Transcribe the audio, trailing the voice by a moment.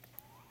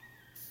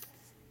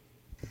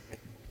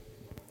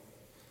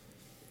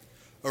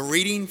A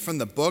reading from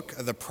the book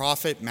of the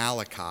prophet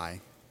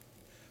Malachi.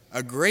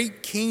 A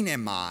great king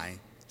am I,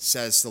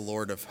 says the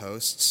Lord of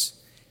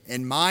hosts,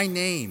 and my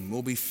name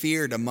will be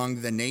feared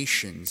among the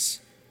nations.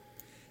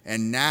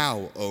 And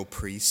now, O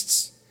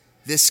priests,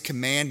 this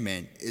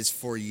commandment is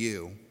for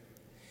you.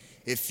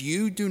 If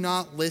you do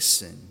not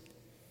listen,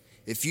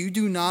 if you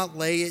do not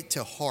lay it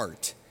to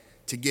heart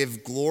to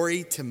give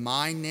glory to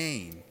my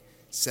name,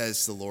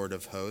 says the Lord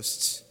of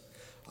hosts,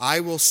 I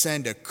will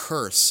send a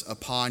curse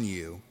upon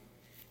you,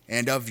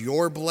 and of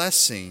your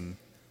blessing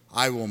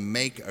I will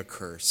make a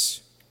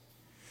curse.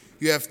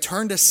 You have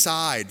turned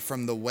aside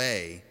from the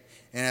way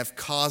and have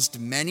caused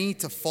many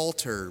to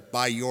falter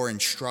by your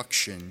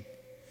instruction.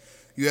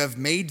 You have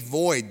made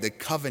void the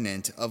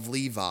covenant of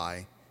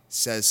Levi,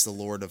 says the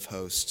Lord of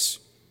hosts.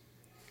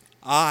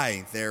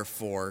 I,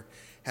 therefore,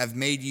 have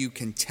made you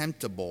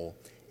contemptible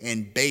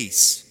and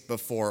base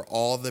before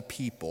all the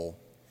people,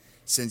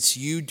 since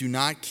you do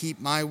not keep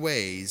my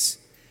ways,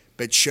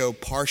 but show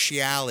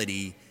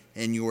partiality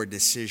in your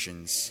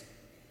decisions.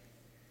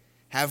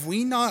 Have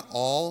we not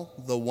all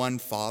the one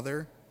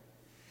Father?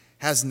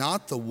 Has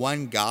not the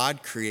one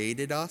God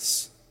created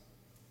us?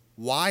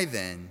 Why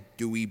then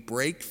do we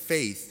break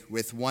faith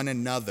with one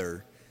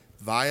another,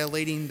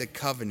 violating the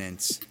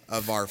covenants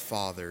of our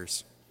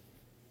fathers?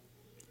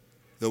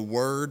 The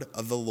word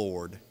of the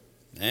Lord.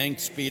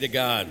 Thanks be to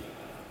God.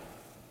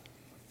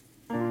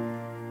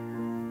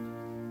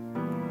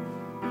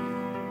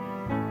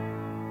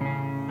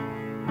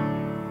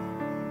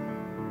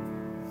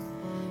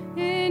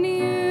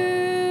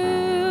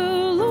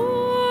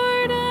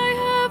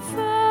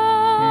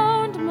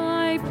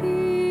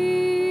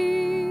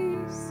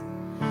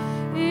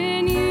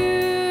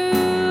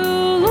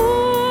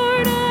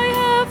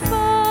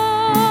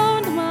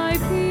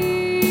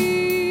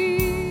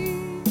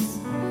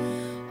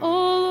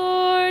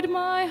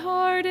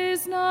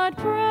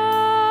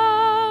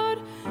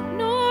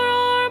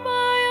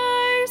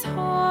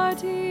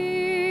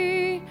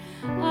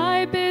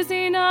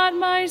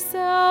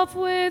 Myself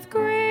with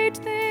great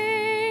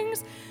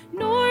things,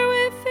 nor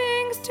with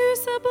things too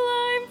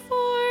sublime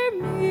for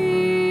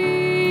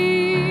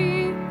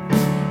me.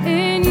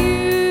 In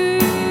you,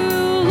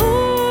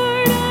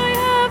 Lord, I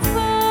have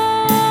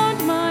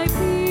found my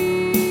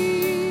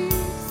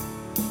peace.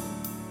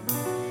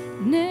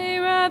 Nay,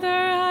 rather,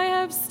 I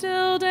have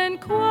stilled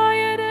and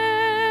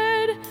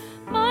quieted.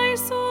 My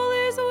soul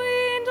is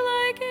weaned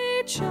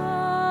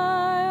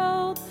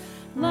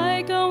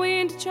like a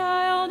weaned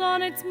child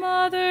on its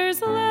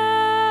mother's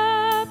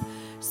lap,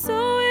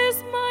 so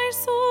is my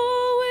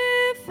soul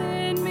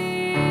within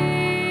me.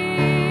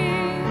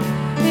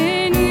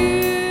 In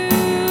you,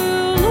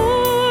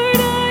 Lord,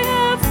 I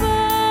have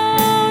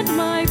found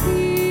my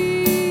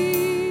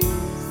peace.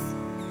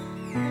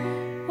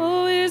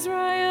 O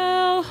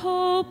Israel,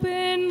 hope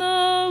in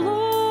the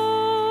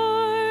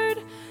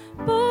Lord,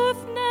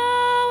 both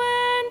now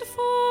and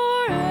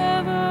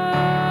forever.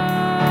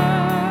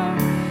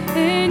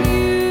 In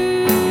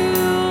you,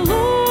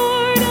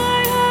 Lord,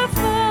 I have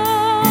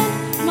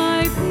found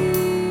my peace.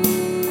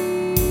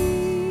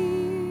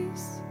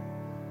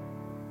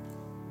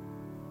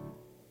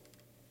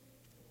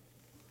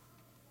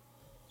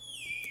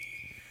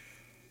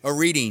 A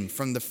reading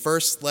from the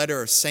first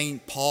letter of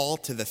St. Paul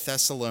to the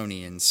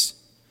Thessalonians.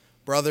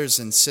 Brothers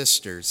and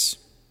sisters,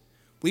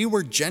 we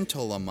were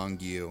gentle among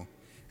you,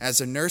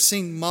 as a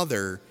nursing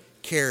mother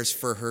cares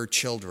for her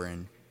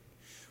children.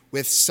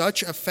 With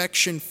such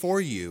affection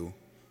for you,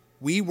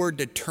 we were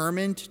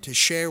determined to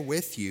share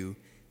with you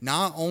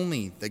not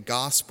only the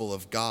gospel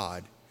of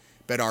God,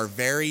 but our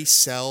very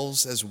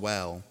selves as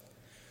well.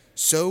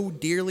 So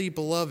dearly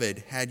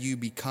beloved had you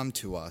become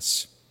to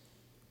us.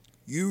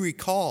 You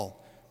recall,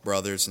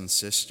 brothers and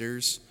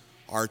sisters,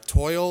 our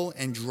toil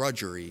and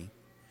drudgery,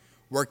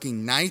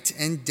 working night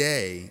and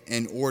day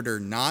in order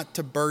not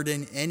to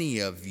burden any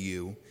of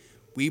you.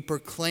 We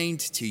proclaimed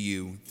to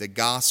you the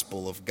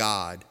gospel of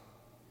God.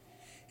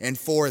 And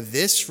for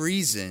this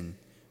reason,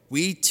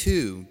 we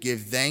too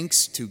give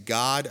thanks to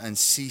God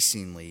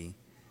unceasingly,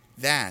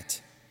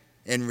 that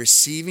in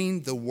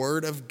receiving the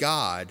word of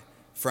God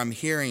from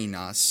hearing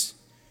us,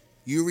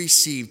 you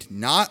received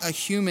not a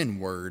human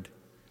word,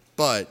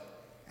 but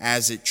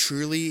as it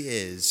truly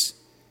is,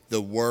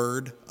 the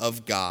word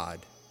of God,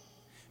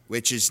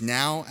 which is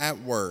now at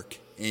work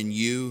in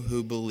you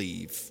who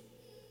believe.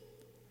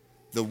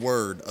 The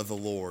word of the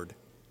Lord.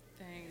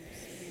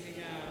 Thanks be to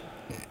God.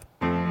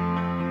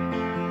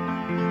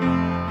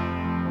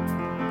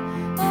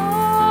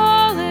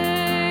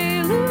 Alleluia.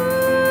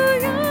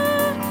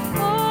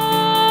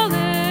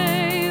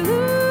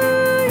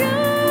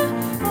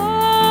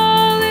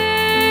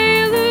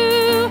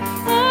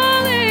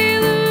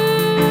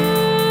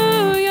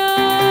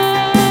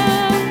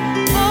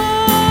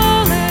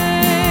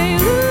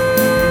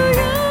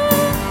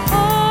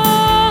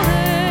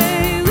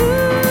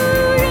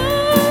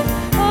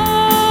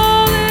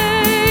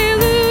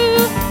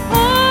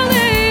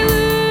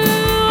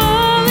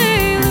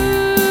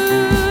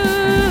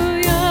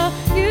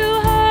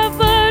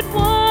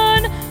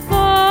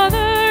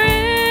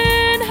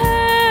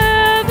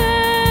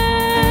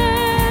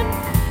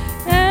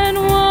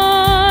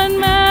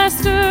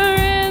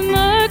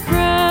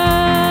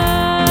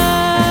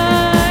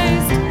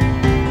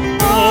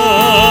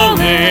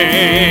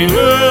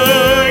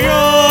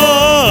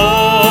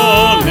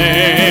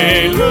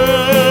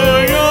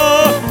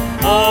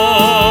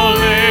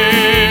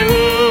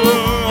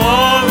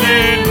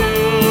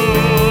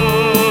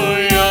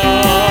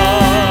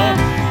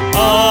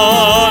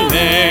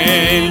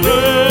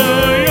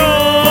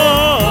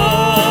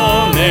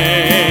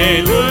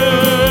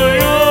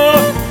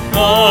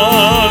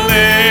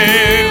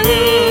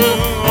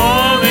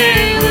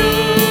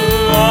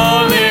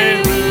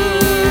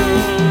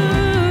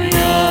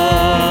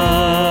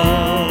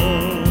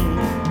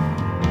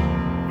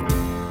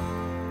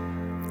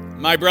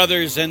 My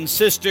brothers and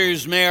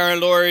sisters, may our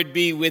Lord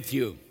be with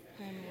you.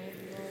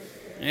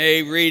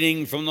 A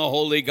reading from the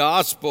Holy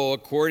Gospel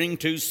according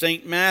to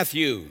St.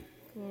 Matthew.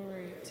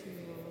 Glory to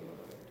you,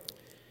 Lord.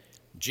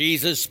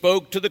 Jesus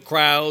spoke to the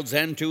crowds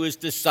and to his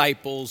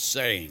disciples,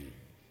 saying,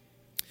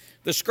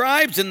 "The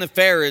scribes and the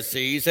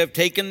Pharisees have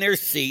taken their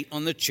seat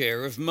on the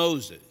chair of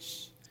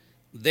Moses.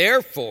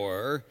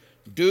 Therefore,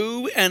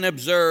 do and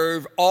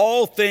observe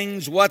all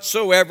things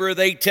whatsoever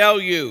they tell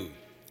you,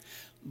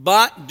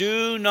 but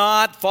do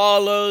not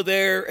follow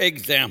their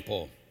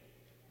example.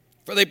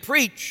 For they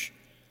preach,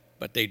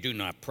 but they do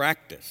not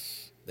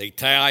practice. They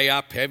tie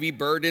up heavy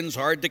burdens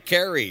hard to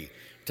carry,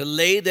 to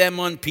lay them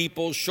on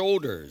people's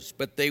shoulders,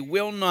 but they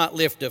will not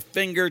lift a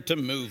finger to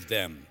move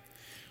them.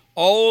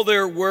 All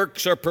their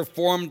works are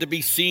performed to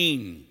be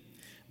seen.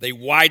 They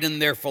widen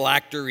their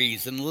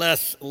phylacteries and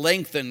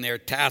lengthen their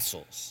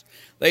tassels.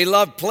 They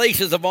love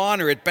places of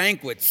honor at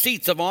banquets,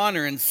 seats of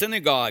honor in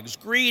synagogues,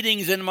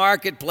 greetings in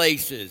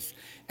marketplaces,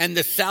 and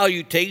the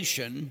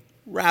salutation,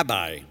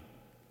 Rabbi.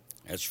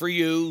 As for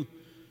you,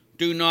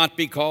 do not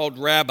be called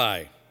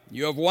Rabbi.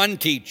 You have one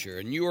teacher,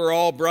 and you are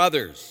all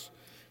brothers.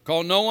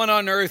 Call no one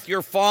on earth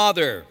your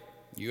father.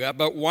 You have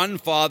but one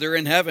Father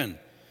in heaven.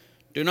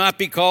 Do not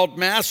be called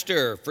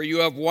Master, for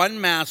you have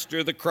one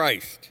Master, the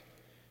Christ.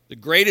 The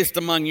greatest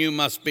among you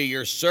must be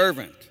your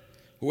servant.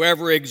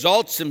 Whoever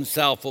exalts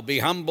himself will be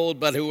humbled,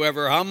 but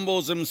whoever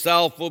humbles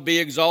himself will be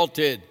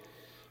exalted."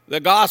 The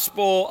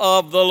Gospel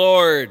of the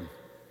Lord.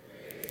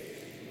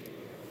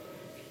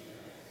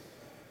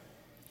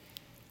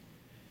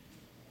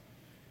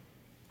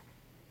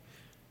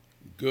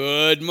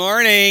 Good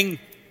morning.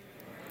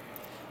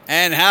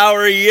 And how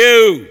are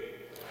you?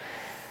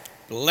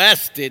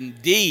 Blessed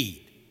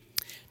indeed.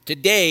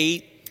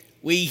 Today,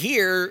 we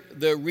hear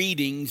the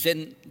readings,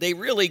 and they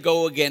really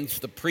go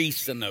against the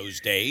priests in those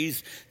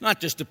days.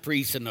 Not just the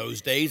priests in those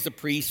days, the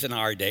priests in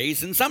our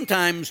days. And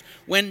sometimes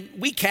when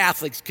we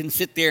Catholics can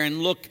sit there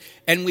and look,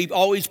 and we've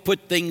always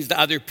put things to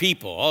other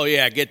people. Oh,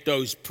 yeah, get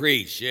those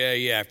priests.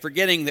 Yeah.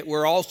 Forgetting that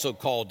we're also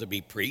called to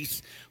be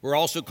priests. We're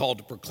also called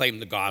to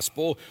proclaim the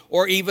gospel.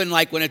 Or even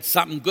like when it's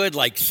something good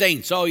like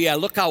saints. Oh, yeah,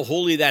 look how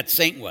holy that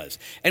saint was.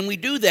 And we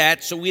do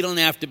that so we don't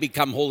have to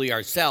become holy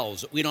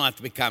ourselves. We don't have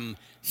to become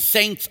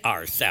saints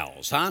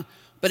ourselves, huh?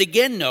 But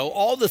again, no,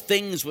 all the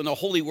things when the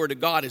Holy Word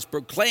of God is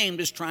proclaimed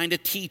is trying to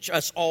teach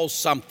us all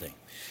something.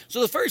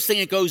 So the first thing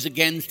it goes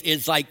against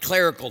is like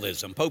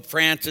clericalism. Pope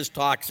Francis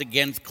talks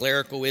against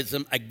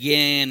clericalism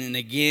again and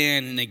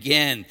again and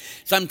again.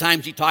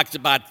 Sometimes he talks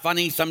about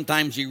funny,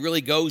 sometimes he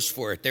really goes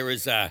for it. There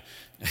was a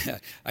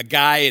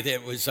guy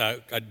that was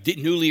a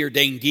newly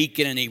ordained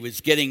deacon, and he was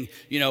getting,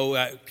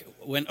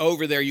 when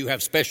over there you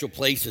have special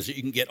places that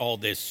you can get all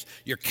this,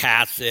 your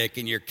cassock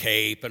and your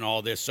cape and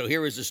all this. So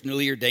here was this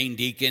newly ordained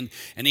deacon,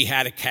 and he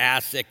had a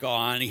cassock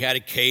on, he had a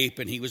cape,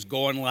 and he was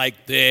going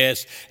like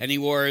this, and he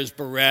wore his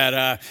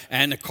beretta,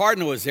 and the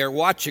cardinal was there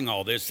watching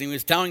all this, and he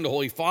was telling the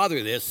Holy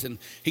Father this, and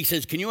he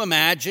says, "Can you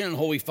imagine?" And the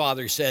Holy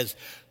Father says,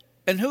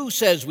 "And who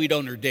says we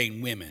don't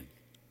ordain women?"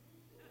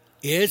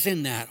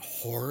 Isn't that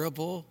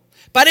horrible?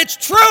 But it's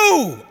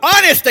true.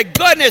 Honest to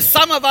goodness,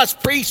 some of us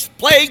priests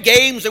play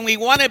games and we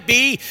want to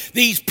be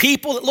these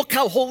people that look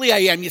how holy I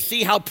am. You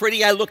see how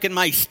pretty I look in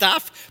my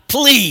stuff?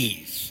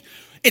 Please.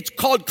 It's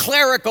called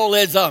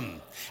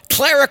clericalism.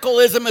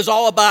 Clericalism is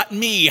all about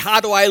me. How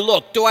do I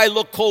look? Do I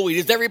look holy?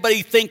 Does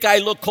everybody think I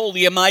look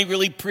holy? Am I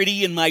really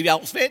pretty in my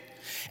outfit?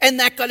 And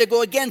that got to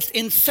go against.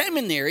 In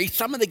seminary,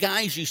 some of the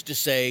guys used to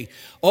say,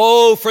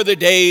 "Oh, for the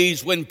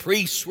days when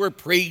priests were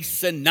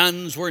priests and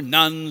nuns were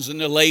nuns and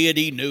the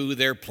laity knew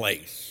their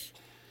place."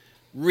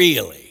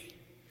 Really?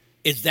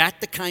 Is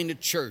that the kind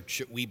of church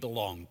that we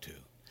belong to?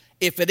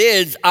 If it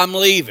is, I'm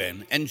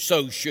leaving, and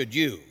so should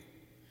you.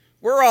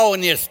 We're all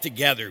in this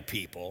together,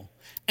 people.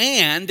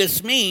 And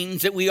this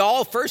means that we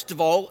all, first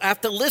of all, have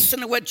to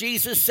listen to what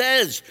Jesus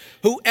says.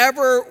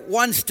 Whoever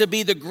wants to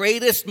be the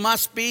greatest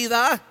must be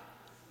the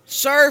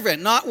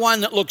servant, not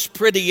one that looks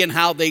pretty in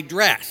how they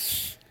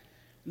dress.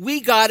 We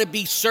got to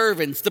be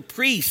servants, the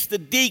priests, the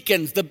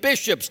deacons, the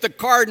bishops, the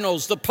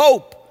cardinals, the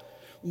pope.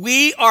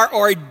 We are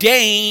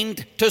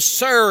ordained to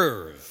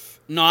serve,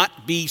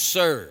 not be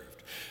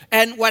served.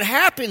 And what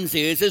happens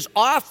is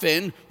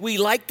often we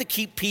like to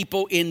keep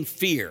people in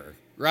fear,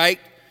 right?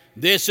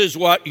 This is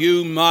what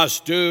you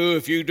must do.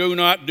 If you do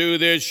not do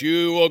this,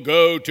 you will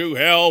go to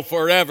hell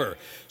forever.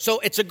 So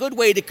it's a good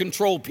way to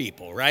control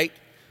people, right?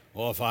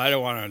 Well, if I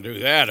don't want to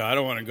do that, I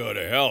don't want to go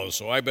to hell,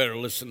 so I better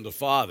listen to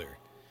Father.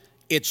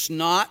 It's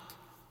not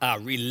a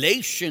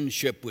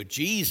relationship with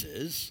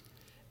Jesus.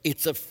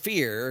 It's a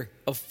fear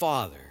of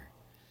Father.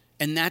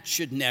 And that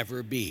should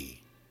never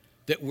be.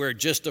 That we're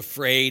just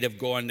afraid of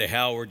going to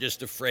hell. We're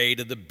just afraid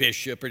of the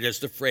bishop or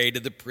just afraid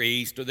of the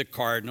priest or the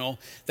cardinal.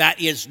 That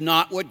is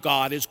not what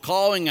God is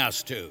calling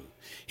us to.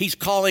 He's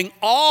calling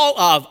all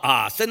of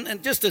us.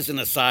 And just as an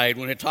aside,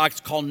 when it talks,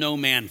 call no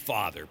man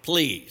Father,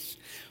 please.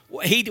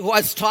 He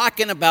was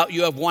talking about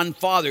you have one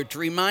Father to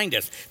remind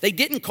us. They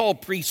didn't call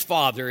priest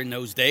father in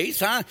those days,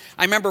 huh?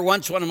 I remember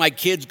once one of my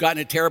kids got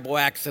in a terrible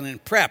accident in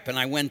prep, and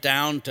I went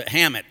down to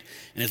Hammett.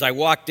 And as I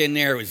walked in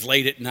there, it was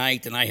late at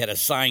night, and I had to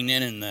sign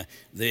in, and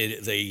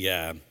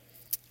the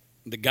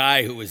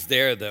guy who was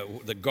there,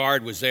 the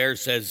guard was there,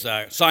 says,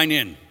 sign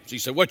in. So he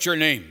said, what's your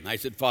name? I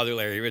said, Father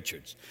Larry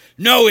Richards.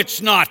 No,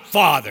 it's not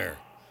Father.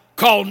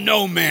 Call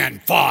no man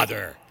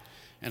Father.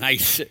 And I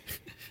said,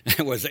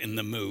 I wasn't in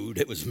the mood.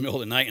 It was the middle of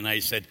the night, and I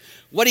said,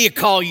 what do you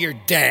call your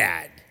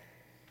dad?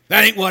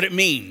 That ain't what it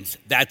means.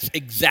 That's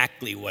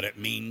exactly what it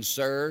means,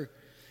 sir.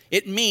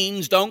 It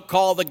means don't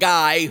call the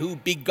guy who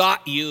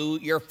begot you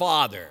your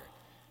father.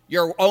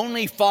 Your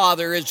only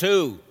father is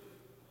who?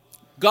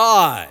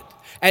 God.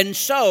 And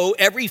so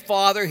every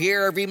father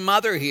here, every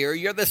mother here,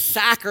 you're the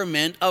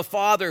sacrament of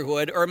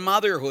fatherhood or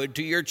motherhood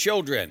to your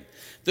children.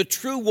 The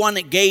true one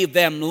that gave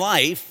them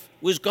life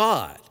was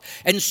God.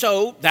 And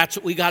so that's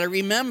what we got to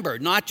remember,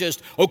 not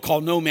just,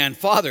 call no man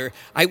father.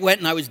 I went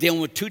and I was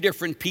dealing with 2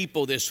 different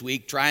people this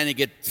week trying to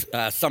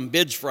get some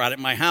bids for out at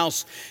my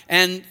house.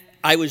 And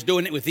I was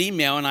doing it with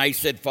email, and I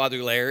said,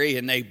 Father Larry,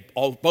 and they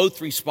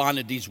both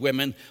responded, these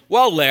women,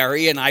 well,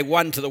 Larry, and I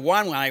won to the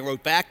one when I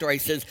wrote back to her. I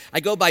says, I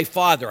go by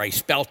Father. I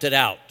spelt it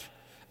out.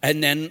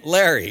 And then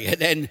Larry. And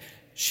then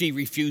she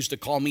refused to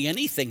call me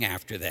anything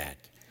after that.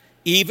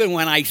 Even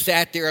when I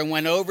sat there and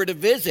went over to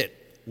visit,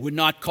 would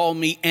not call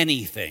me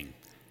anything.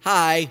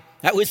 Hi,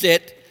 that was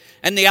it.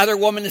 And the other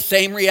woman, the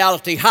same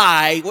reality.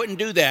 Hi, wouldn't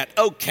do that.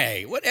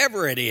 Okay,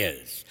 whatever it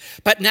is.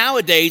 But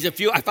nowadays, if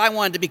I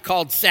wanted to be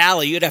called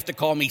Sally, you'd have to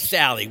call me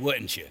Sally,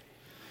 wouldn't you?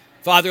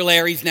 Father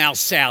Larry's now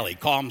Sally.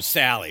 Call him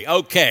Sally.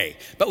 Okay,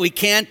 but we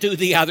can't do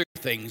the other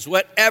things,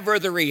 whatever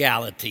the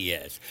reality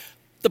is.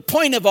 The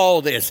point of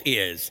all this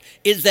is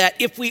that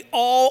if we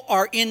all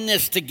are in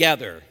this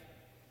together,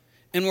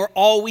 and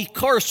of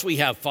course we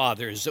have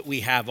fathers that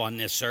we have on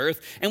this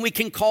earth, and we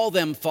can call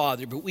them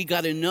Father, but we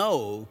got to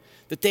know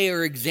that they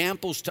are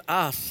examples to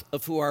us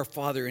of who our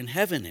Father in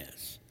heaven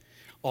is.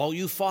 All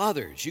you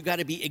fathers, you got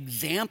to be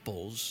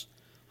examples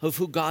of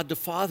who God the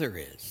Father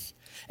is.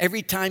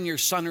 Every time your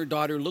son or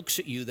daughter looks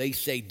at you, they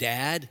say,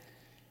 Dad,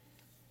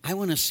 I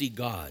want to see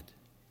God.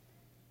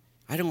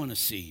 I don't want to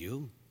see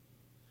you.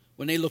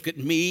 When they look at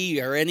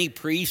me or any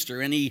priest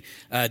or any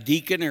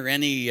deacon or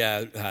any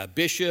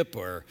bishop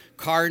or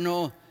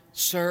cardinal,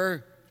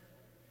 sir,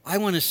 I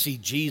want to see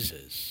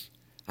Jesus.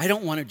 I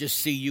don't want to just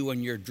see you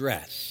in your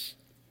dress.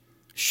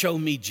 Show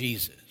me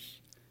Jesus.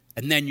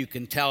 And then you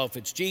can tell if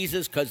it's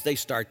Jesus because they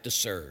start to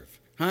serve.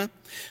 Huh?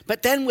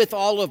 But then with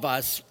all of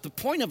us, the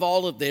point of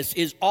all of this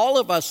is all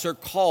of us are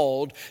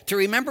called to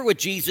remember what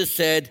Jesus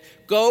said,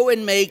 go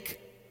and make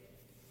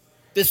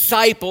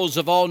disciples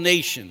of all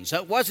nations.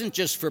 That wasn't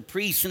just for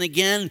priests. And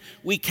again,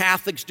 we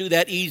Catholics do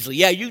that easily.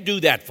 Yeah, you do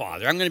that,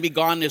 Father. I'm going to be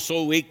gone this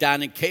whole week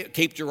down in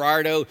Cape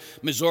Girardeau,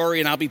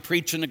 Missouri, and I'll be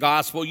preaching the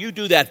gospel. You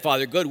do that,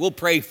 Father. Good, we'll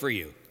pray for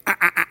you.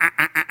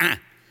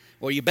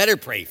 Well, you better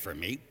pray for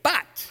me,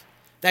 but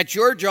that's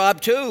your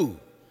job too.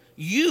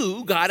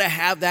 You got to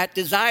have that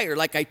desire,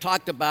 like I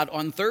talked about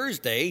on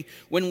Thursday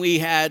when we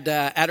had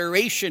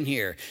adoration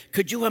here.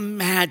 Could you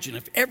imagine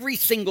if every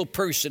single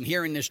person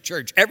here in this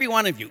church, every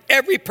one of you,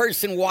 every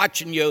person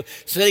watching you,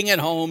 sitting at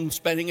home,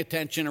 spending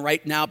attention, and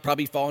right now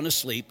probably falling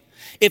asleep,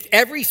 if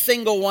every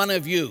single one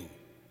of you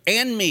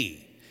and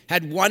me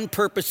had one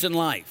purpose in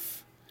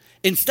life,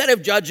 instead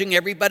of judging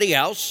everybody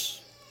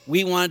else,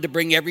 we wanted to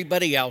bring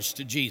everybody else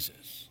to Jesus.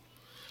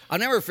 I'll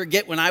never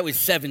forget when I was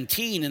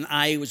 17 and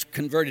I was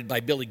converted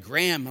by Billy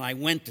Graham and I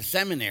went to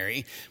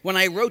seminary. When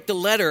I wrote the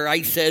letter,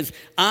 I says,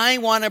 I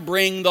want to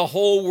bring the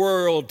whole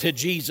world to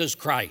Jesus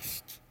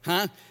Christ.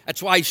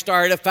 That's why I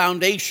started a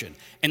foundation.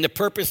 And the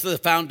purpose of the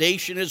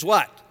foundation is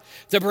what?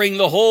 To bring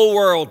the whole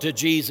world to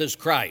Jesus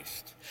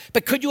Christ.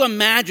 But could you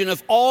imagine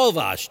if all of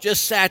us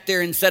just sat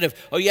there instead of,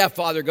 oh yeah,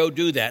 Father, go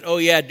do that. Oh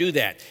yeah, do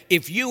that.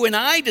 If you and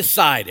I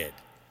decided,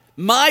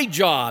 my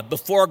job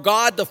before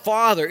God the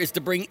Father is to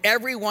bring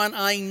everyone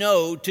I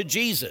know to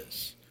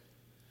Jesus.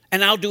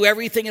 And I'll do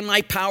everything in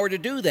my power to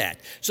do that.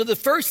 So the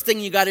first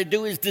thing you got to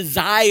do is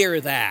desire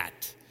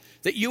that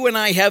you and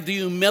I have the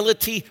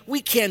humility.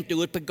 We can't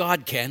do it, but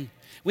God can.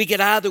 We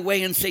get out of the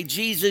way and say,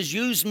 Jesus,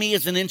 use me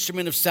as an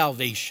instrument of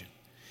salvation.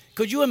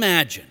 Could you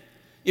imagine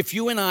if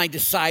you and I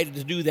decided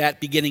to do that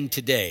beginning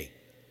today?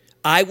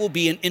 I will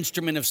be an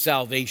instrument of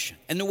salvation.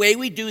 And the way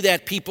we do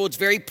that, people, it's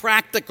very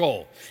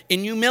practical.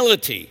 In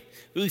humility,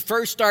 we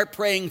first start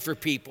praying for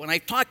people. And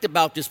I've talked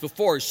about this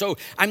before. So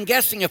I'm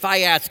guessing if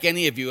I ask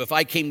any of you, if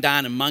I came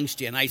down amongst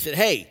you and I said,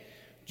 hey,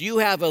 do you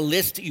have a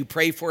list that you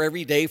pray for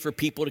every day for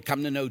people to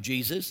come to know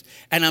Jesus?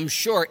 And I'm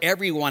sure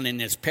everyone in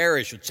this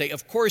parish would say,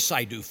 of course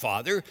I do,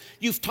 Father.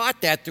 You've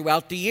taught that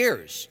throughout the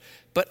years.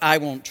 But I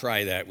won't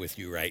try that with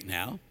you right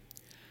now.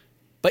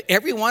 But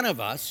every one of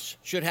us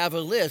should have a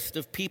list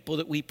of people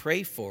that we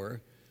pray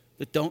for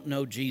that don't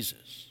know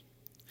Jesus.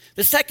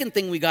 The second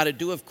thing we got to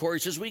do, of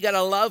course, is we got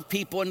to love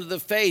people into the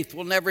faith.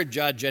 We'll never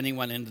judge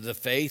anyone into the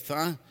faith,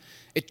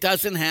 It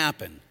doesn't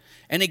happen.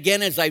 And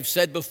again, as I've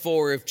said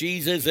before, if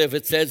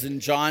it says in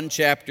John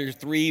chapter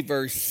 3,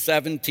 verse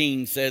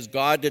 17, says,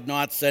 God did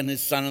not send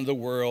his Son into the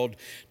world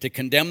to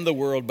condemn the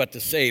world, but to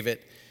save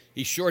it,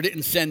 he sure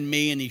didn't send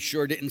me, and he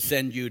sure didn't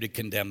send you to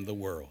condemn the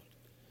world.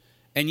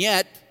 And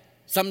yet,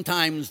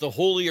 sometimes the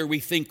holier we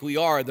think we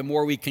are, the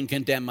more we can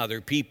condemn other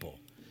people.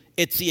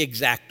 It's the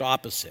exact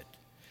opposite.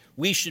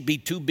 We should be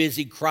too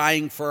busy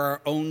crying for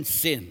our own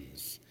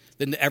sins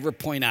than to ever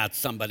point out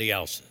somebody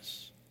else's.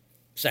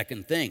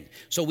 Second thing.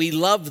 So we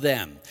love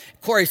them.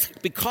 Of course,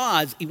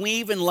 because we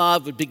even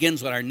love, it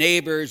begins with our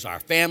neighbors, our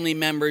family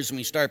members, and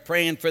we start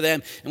praying for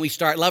them, and we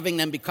start loving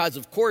them because,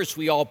 of course,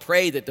 we all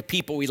pray that the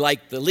people we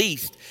like the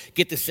least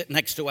get to sit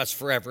next to us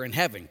forever in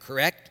heaven,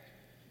 correct?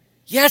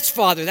 Yes,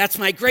 Father, that's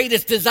my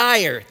greatest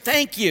desire.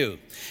 Thank you.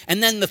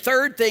 And then the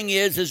third thing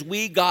is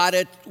we got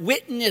to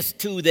witness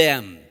to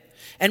them.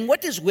 And what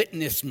does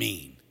witness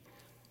mean?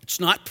 It's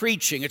not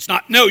preaching. It's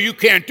not, no, you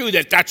can't do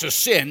that. That's a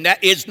sin.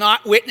 That is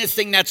not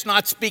witnessing. That's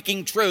not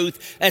speaking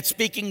truth. That's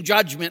speaking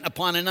judgment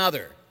upon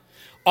another.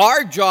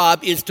 Our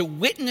job is to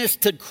witness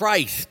to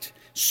Christ.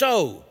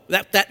 So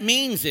that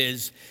means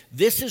is,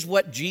 this is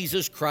what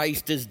Jesus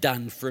Christ has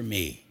done for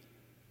me.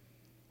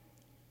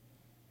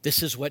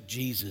 This is what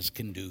Jesus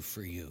can do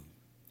for you.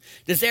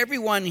 Does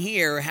everyone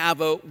here have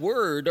a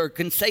word or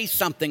can say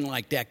something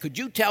like that? Could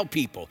you tell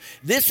people,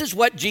 this is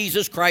what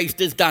Jesus Christ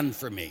has done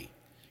for me?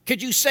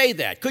 Could you say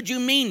that? Could you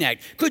mean that?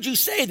 Could you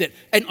say that?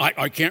 And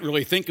I can't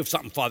really think of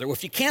something, Father. Well,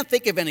 if you can't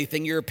think of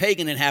anything, you're a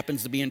pagan that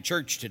happens to be in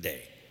church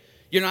today.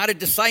 You're not a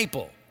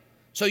disciple.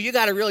 So you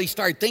got to really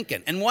start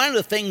thinking. And one of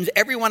the things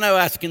every one of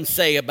us can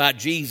say about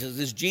Jesus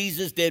is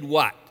Jesus did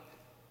what?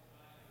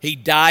 He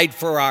died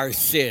for our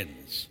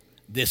sins.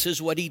 This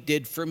is what he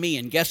did for me.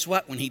 And guess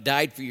what? When he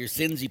died for your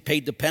sins, he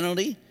paid the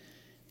penalty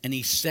and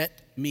he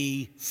set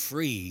me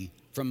free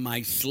from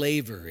my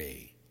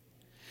slavery.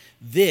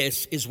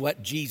 This is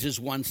what Jesus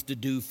wants to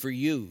do for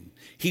you.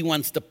 He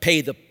wants to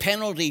pay the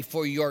penalty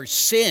for your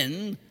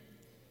sin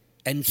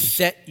and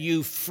set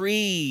you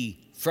free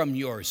from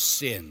your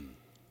sin.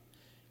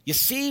 You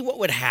see what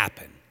would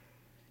happen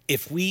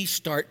if we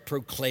start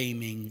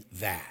proclaiming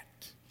that?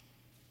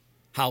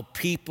 How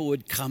people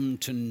would come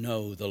to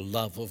know the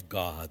love of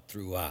God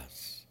through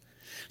us.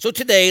 So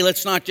today,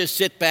 let's not just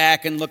sit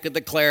back and look at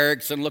the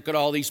clerics and look at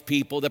all these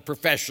people, the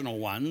professional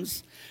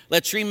ones.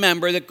 Let's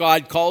remember that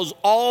God calls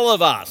all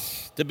of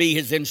us to be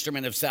his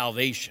instrument of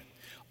salvation.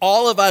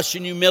 All of us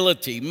in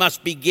humility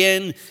must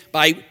begin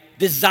by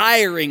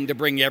desiring to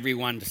bring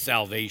everyone to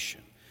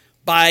salvation,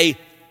 by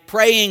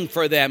praying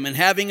for them and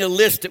having a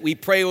list that we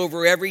pray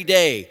over every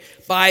day,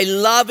 by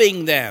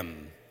loving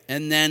them,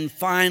 and then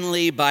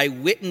finally by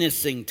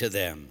witnessing to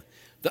them.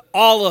 That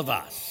all of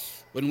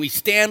us, when we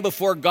stand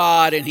before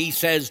God and he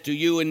says to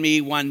you and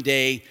me one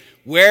day,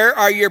 where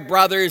are your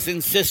brothers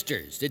and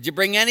sisters? Did you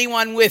bring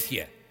anyone with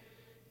you?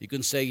 You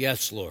can say,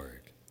 yes,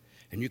 Lord.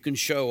 And you can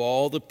show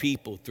all the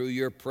people through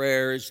your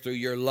prayers, through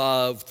your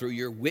love, through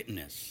your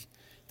witness,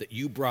 that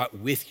you brought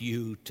with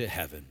you to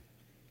heaven.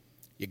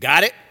 You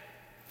got it?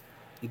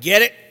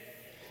 Get it?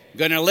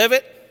 Gonna live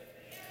it?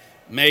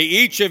 May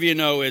each of you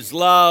know his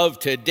love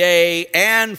today and